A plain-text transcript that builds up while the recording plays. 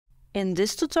In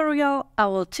this tutorial, I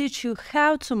will teach you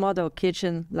how to model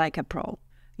kitchen like a pro.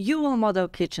 You will model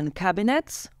kitchen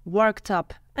cabinets,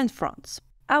 worktop, and fronts.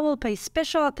 I will pay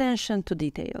special attention to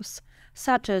details,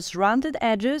 such as rounded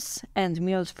edges and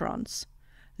milled fronts.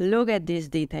 Look at these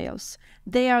details.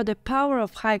 They are the power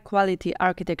of high-quality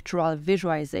architectural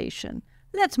visualization.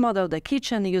 Let's model the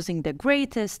kitchen using the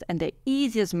greatest and the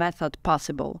easiest method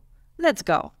possible. Let's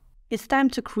go! It's time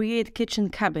to create kitchen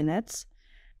cabinets.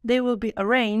 They will be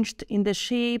arranged in the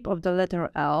shape of the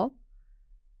letter L,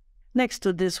 next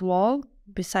to this wall,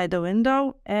 beside the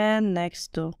window, and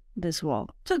next to this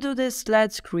wall. To do this,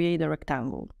 let's create a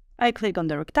rectangle. I click on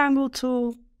the rectangle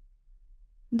tool,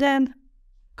 then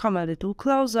come a little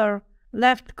closer,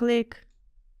 left click,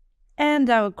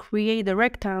 and I will create a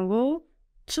rectangle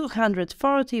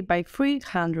 240 by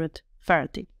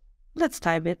 330. Let's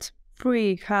type it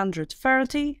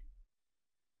 330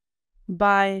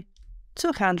 by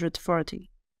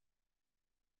 240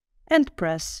 and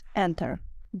press enter.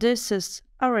 This is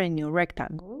our new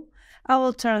rectangle. I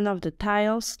will turn off the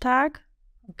tiles tag.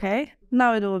 Okay,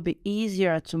 now it will be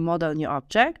easier to model new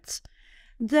objects.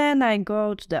 Then I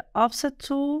go to the offset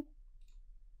tool,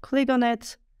 click on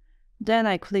it, then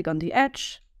I click on the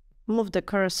edge, move the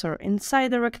cursor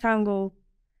inside the rectangle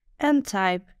and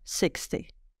type 60.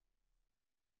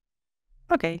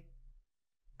 Okay.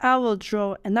 I will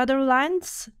draw another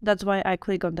lines, that's why I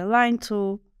click on the line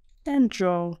tool and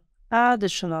draw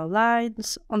additional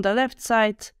lines on the left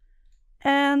side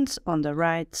and on the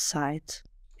right side.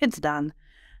 It's done.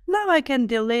 Now I can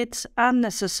delete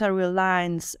unnecessary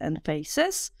lines and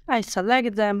faces. I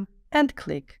select them and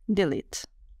click delete.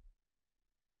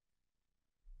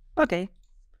 Okay,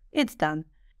 it's done.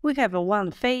 We have a one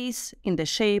face in the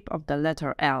shape of the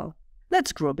letter L.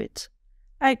 Let's group it.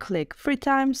 I click 3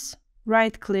 times,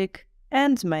 right-click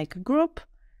and make group.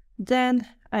 Then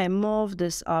I move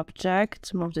this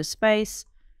object, move the space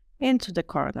into the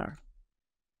corner.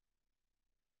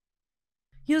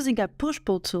 Using a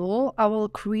push-pull tool, I will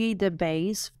create the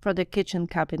base for the kitchen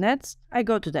cabinets. I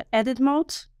go to the edit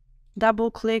mode,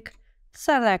 double-click,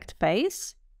 select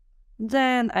face.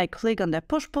 Then I click on the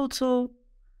push-pull tool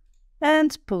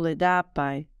and pull it up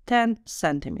by 10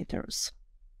 centimeters.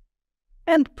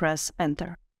 And press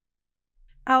enter.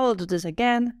 I will do this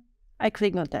again. I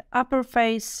click on the upper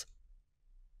face,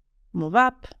 move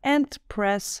up and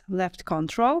press left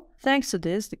Ctrl. Thanks to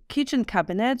this, the kitchen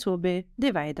cabinet will be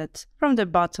divided from the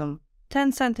bottom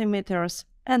 10 centimeters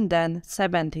and then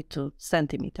 72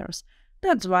 centimeters.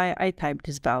 That's why I typed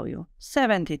this value,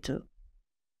 72.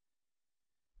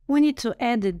 We need to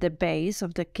edit the base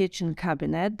of the kitchen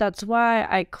cabinet. That's why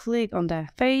I click on the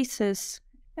faces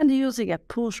and using a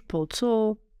push-pull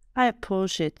tool, I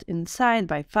push it inside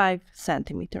by 5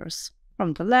 centimeters.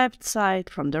 From the left side,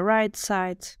 from the right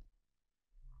side,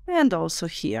 and also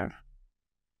here.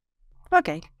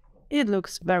 Okay, it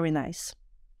looks very nice.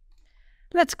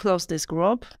 Let's close this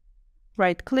group.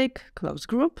 Right-click, close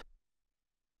group.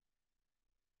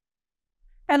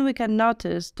 And we can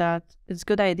notice that it's a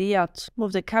good idea to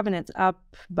move the cabinet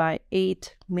up by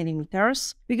 8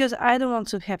 millimeters, because I don't want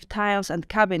to have tiles and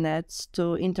cabinets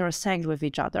to intersect with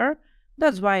each other.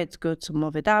 That's why it's good to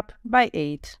move it up by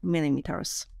 8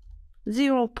 millimeters,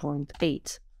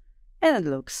 0.8, and it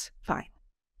looks fine.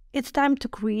 It's time to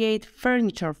create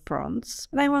furniture fronts,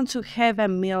 and I want to have a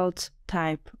milled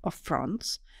type of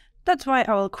fronts. That's why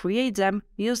I will create them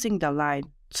using the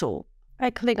line tool.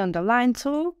 I click on the line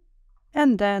tool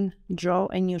and then draw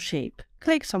a new shape.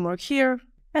 Click somewhere here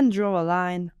and draw a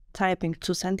line, typing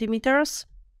 2 centimeters.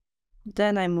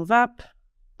 Then I move up,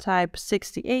 type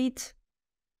 68.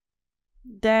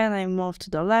 Then I move to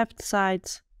the left side,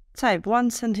 type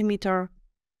 1 centimeter,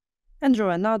 and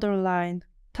draw another line,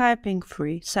 typing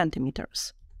 3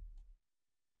 centimeters.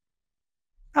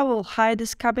 I will hide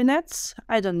these cabinets.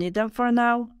 I don't need them for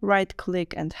now.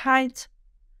 Right-click and hide.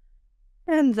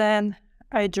 And then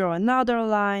I draw another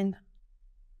line,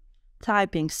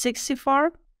 typing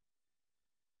 64,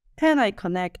 and I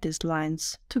connect these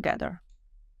lines together.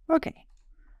 Okay.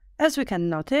 As we can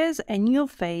notice, a new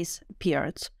face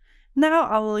appeared. Now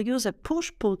I will use a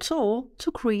push-pull tool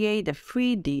to create a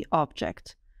 3D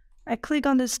object. I click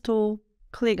on this tool,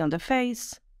 click on the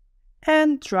face,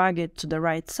 and drag it to the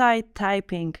right side,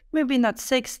 typing maybe not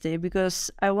 60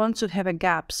 because I want to have a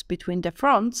gaps between the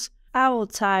fronts. I will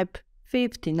type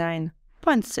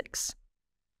 59.6.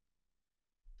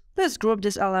 Let's group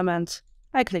this element.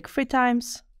 I click 3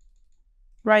 times,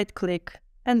 right-click,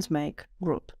 and make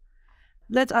group.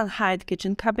 Let's unhide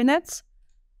kitchen cabinets.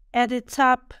 Edit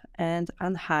tab and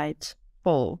unhide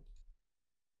all.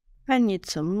 I need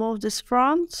to move this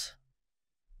front,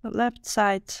 the left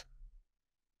side,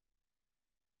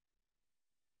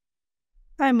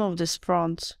 I move this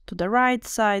front to the right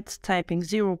side, typing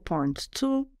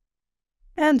 0.2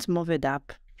 and move it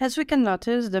up. As we can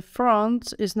notice, the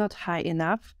front is not high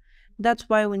enough. That's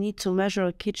why we need to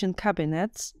measure kitchen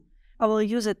cabinets. I will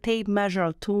use a tape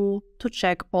measure tool to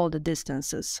check all the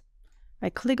distances. I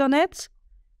click on it,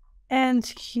 and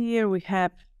here we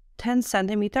have 10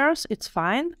 centimeters, it's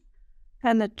fine.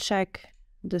 And I check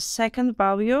the second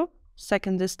value,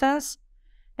 second distance,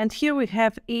 and here we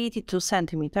have 82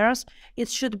 centimeters. It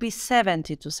should be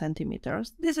 72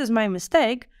 centimeters. This is my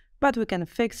mistake, but we can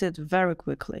fix it very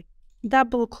quickly.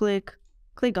 Double click,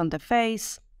 click on the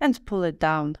face, and pull it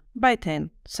down by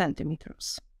 10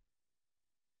 centimeters.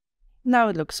 Now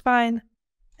it looks fine,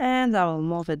 and I will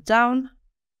move it down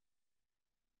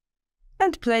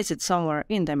and place it somewhere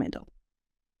in the middle.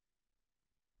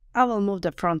 I will move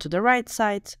the front to the right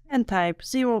side and type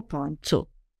 0.2.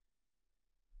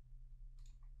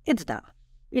 It's done.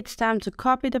 It's time to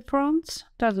copy the front.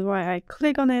 That's why I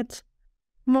click on it,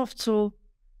 move tool,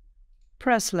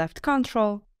 press left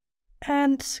Ctrl,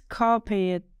 and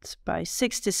copy it by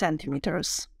 60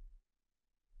 centimeters.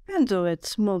 And do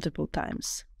it multiple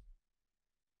times.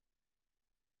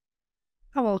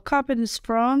 I will copy this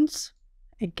front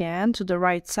again to the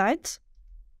right side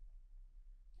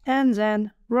and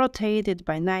then rotate it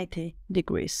by 90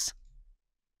 degrees.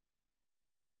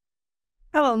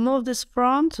 I will move this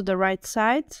front to the right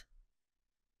side.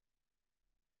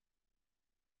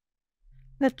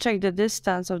 Let's check the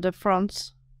distance of the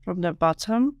front from the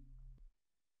bottom.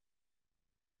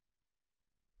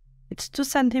 It's 2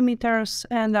 centimeters,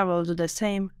 and I will do the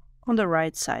same on the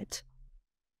right side.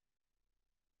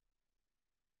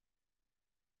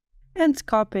 And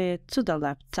copy it to the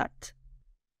left side.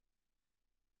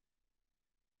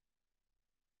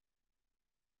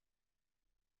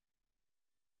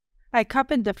 I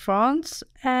copied the fronts,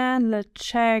 and let's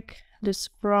check this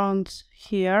front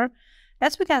here.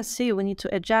 As we can see, we need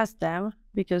to adjust them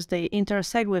because they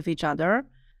intersect with each other.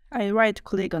 I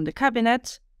right-click on the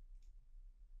cabinet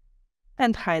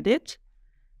and hide it.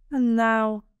 And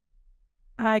now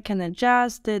I can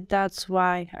adjust it. That's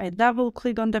why I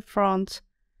double-click on the front,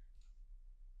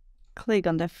 click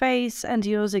on the face, and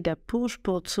using a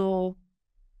push-pull tool,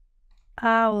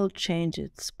 I will change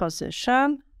its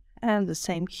position. And the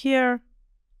same here.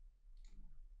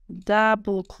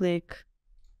 Double-click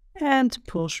and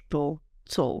push-pull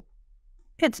tool.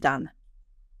 It's done.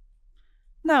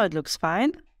 Now it looks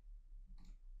fine.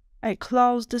 I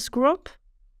close this group,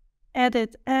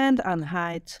 edit and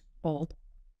unhide all.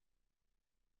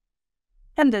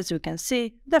 And as you can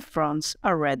see, the fronts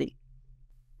are ready.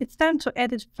 It's time to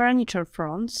edit furniture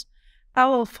fronts. I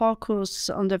will focus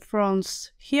on the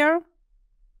fronts here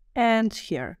and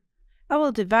here. I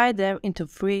will divide them into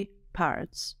 3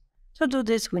 parts. To do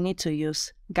this, we need to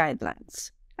use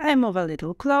guidelines. I move a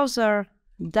little closer,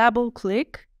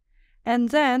 double-click, and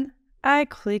then I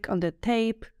click on the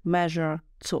tape measure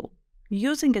tool.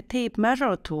 Using a tape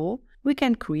measure tool, we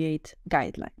can create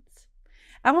guidelines.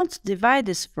 I want to divide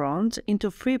this front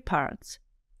into 3 parts,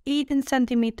 18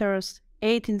 centimeters,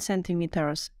 18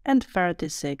 centimeters, and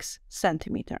 36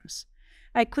 centimeters.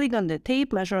 I click on the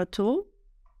tape measure tool,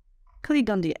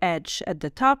 click on the edge at the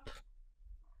top,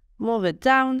 move it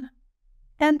down,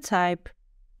 and type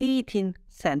 18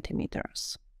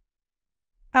 centimeters.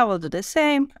 I will do the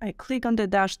same. I click on the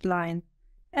dashed line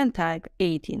and type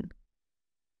 18.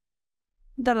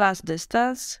 The last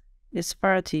distance is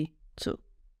 32.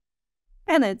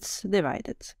 And it's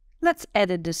divided. Let's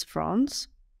edit this front.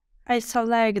 I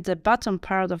select the bottom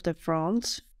part of the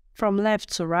front from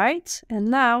left to right,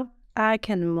 and now I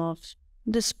can move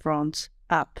this front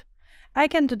up. I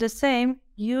can do the same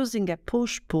using a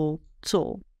push-pull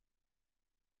tool.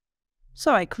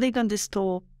 So I click on this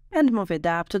tool and move it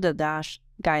up to the dash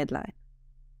guideline.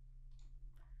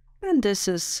 And this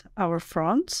is our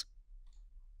front.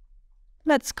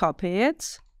 Let's copy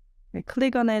it. I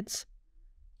click on it,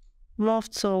 move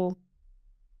tool,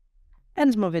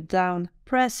 and move it down,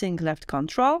 pressing left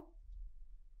Ctrl.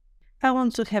 I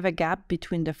want to have a gap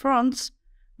between the fronts.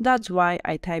 That's why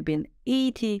I type in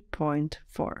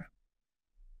 80.4.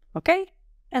 Okay,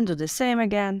 and do the same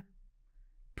again.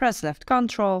 Press left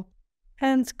Ctrl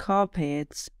and copy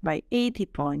it by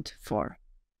 80.4.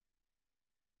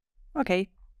 Okay,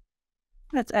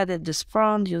 let's edit this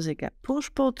front using a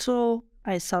push-pull tool.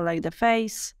 I select the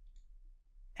face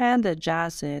and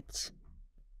adjust it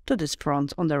to this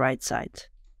front on the right side.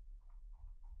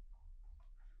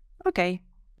 Okay,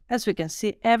 as we can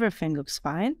see, everything looks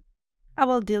fine. I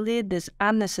will delete these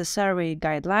unnecessary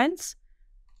guidelines.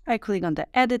 I click on the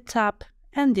Edit tab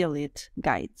and delete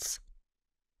guides.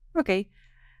 Okay,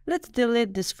 Let's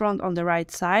delete this front on the right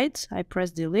side. I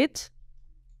press delete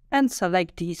and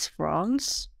select these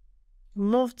fronts.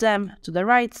 Move them to the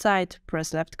right side,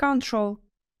 press left Ctrl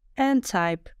and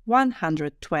type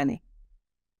 120.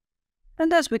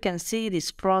 And as we can see,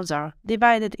 these fronts are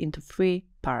divided into 3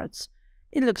 parts.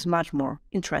 It looks much more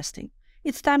interesting.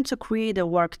 It's time to create a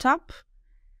worktop.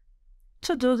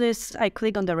 To do this, I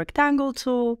click on the rectangle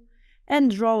tool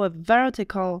and draw a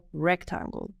vertical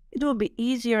rectangle. It will be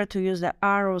easier to use the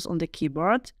arrows on the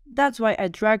keyboard. That's why I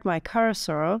drag my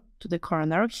cursor to the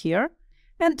corner here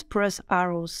and press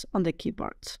arrows on the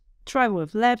keyboard. Try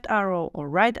with left arrow or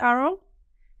right arrow.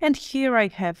 And here I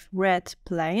have red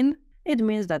plane. It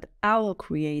means that I will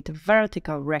create a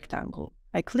vertical rectangle.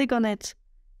 I click on it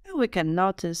and we can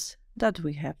notice that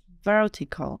we have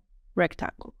vertical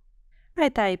rectangle. I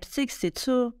type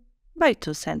 62 by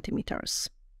 2 centimeters.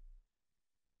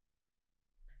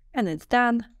 And it's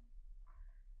done.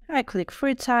 I click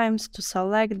 3 times to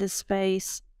select the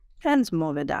space and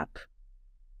move it up.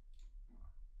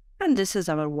 And this is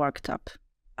our worktop.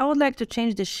 I would like to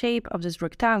change the shape of this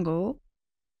rectangle.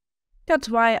 That's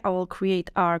why I will create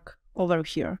arc over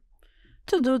here.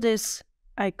 To do this,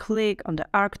 I click on the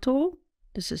arc tool.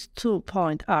 This is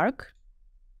 2-point arc.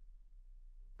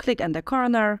 Click in the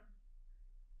corner,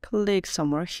 click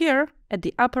somewhere here at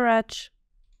the upper edge,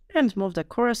 and move the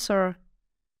cursor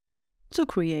to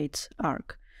create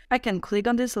arc. I can click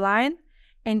on this line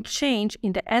and change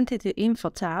in the Entity Info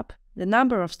tab the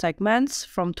number of segments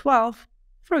from 12,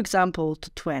 for example, to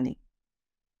 20.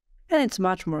 And it's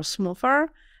much more smoother.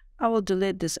 I will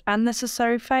delete this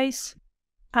unnecessary face,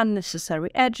 unnecessary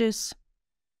edges,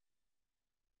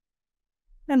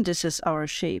 and this is our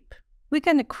shape. We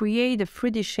can create a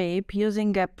 3D shape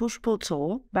using a push-pull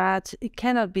tool, but it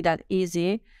cannot be that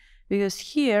easy because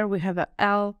here we have an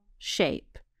L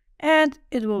shape and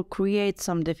it will create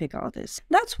some difficulties.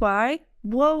 That's why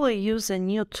we will use a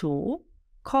new tool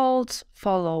called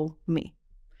Follow Me.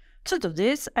 To do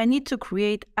this, I need to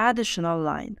create additional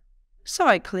line. So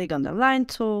I click on the line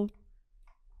tool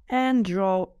and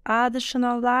draw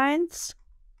additional lines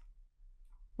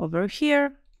over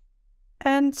here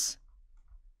and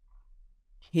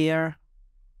here.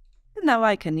 And now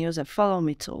I can use a Follow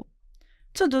Me tool.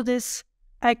 To do this,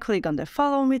 I click on the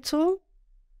Follow Me tool,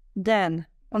 then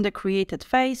on the created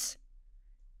face,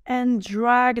 and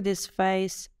drag this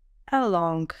face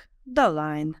along the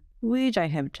line which I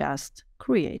have just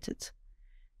created.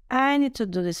 I need to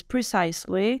do this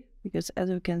precisely because, as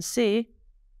you can see,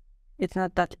 it's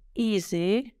not that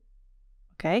easy.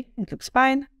 Okay, it looks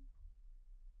fine.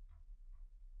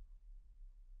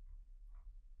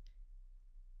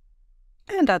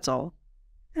 And that's all.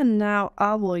 And now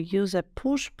I will use a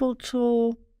push-pull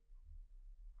tool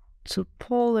to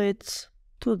pull it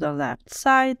to the left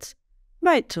side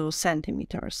by 2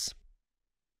 centimeters.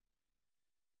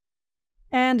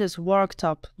 And this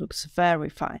worktop looks very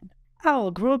fine. I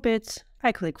will group it.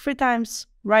 I click 3 times,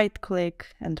 right-click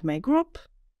and make group.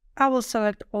 I will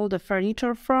select all the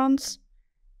furniture fronts,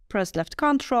 press left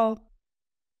Ctrl,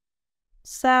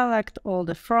 select all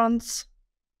the fronts,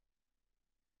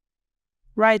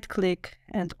 right-click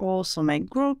and also make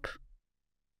group.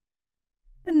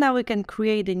 And now we can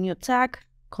create a new tag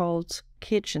called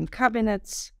Kitchen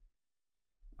Cabinets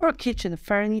or Kitchen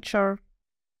Furniture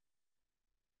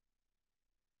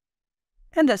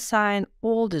and assign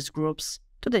all these groups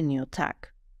to the new tag.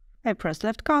 I press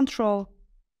left Ctrl,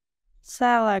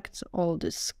 select all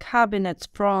these cabinets,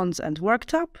 fronts and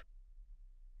worktop,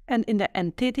 and in the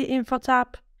Entity Info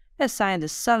tab, assign the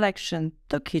selection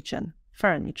to Kitchen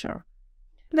Furniture.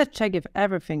 Let's check if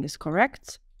everything is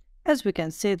correct. As we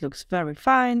can see, it looks very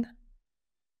fine.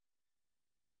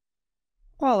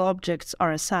 All objects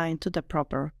are assigned to the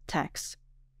proper tags.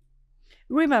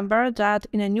 Remember that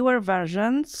in the newer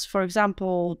versions, for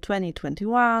example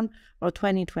 2021 or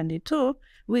 2022,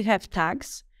 we have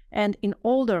tags, and in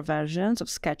older versions of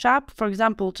SketchUp, for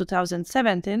example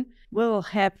 2017, we will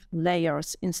have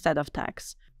layers instead of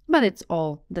tags. But it's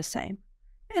all the same.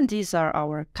 And these are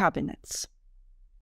our cabinets.